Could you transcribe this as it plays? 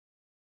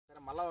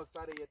మళ్ళా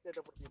ఒకసారి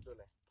ఎత్తేటప్పుడు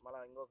తీద్దులే మళ్ళా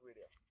ఇంకొక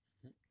వీడియో.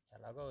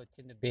 ఎలాగో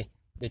వచ్చింది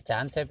బి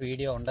ఛాన్స్ సేపు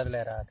వీడియో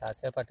ఉండదులేరా,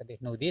 కాసేపు అట్టది.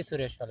 నువ్వు తీ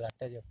సురేష్ వాళ్ళు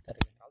అట్టే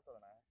చెప్తారు.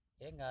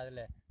 ఏం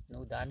కాదులే,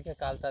 నువ్వు దానికే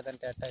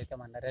కాలుతుందంటే అట్ట అయితే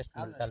మన నరేష్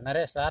కాలుతాడు.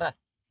 నరేష్ రారా,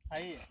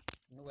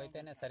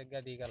 నువ్వైతేనే సరిగ్గా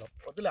దిగలవు.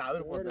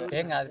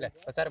 ఏం కాదులే,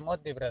 ఒకసారి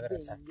మోత్ ది బ్రదర్.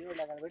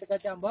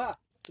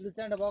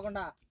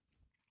 పోకుండా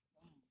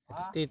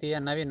తీయ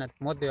నవీన్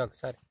మోద్ది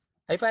ఒకసారి.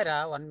 అయిపోయారా,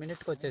 1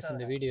 minute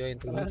వచ్చేసింది వీడియో.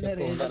 ఇంతకు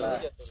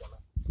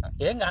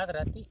ఏం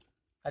కాదురా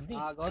అది.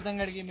 గౌతమ్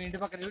గడికి మీ ఇంటి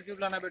పక్కన యూట్యూబ్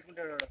లో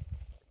పెట్టుకుంటాడు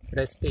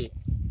రెసిపీ.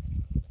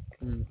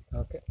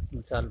 ఓకే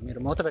చాలు, మీరు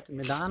మూత పెట్టి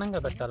నిదానంగా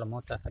పెట్టాలి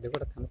మూత, అది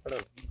కూడా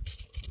కనపడదు.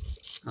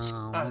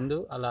 ముందు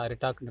అలా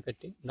అరిటాకుని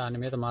పెట్టి దాని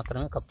మీద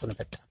మాత్రమే కప్పును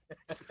పెట్టాలి.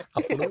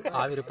 అప్పుడు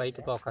ఆవిరి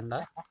పైకి పోకుండా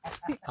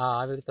ఆ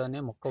ఆవిరితోనే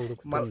ముక్క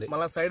ఉడుకుతుంది.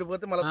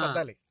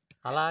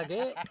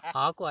 అలాగే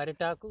ఆకు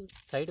అరిటాకు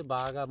సైడ్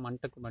బాగా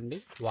మంటకు మండి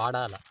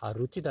వాడాలి, ఆ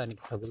రుచి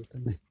దానికి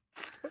తగులుతుంది.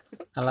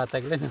 అలా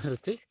తగిలిన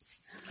రుచి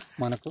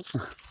మనకు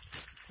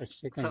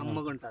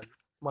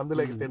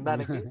మందులకి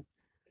తినడానికి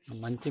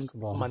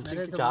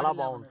మంచికి చాలా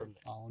బాగుంటుంది.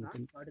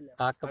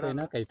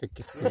 కాకపోయినా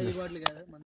కైపెక్కిస్తుంది.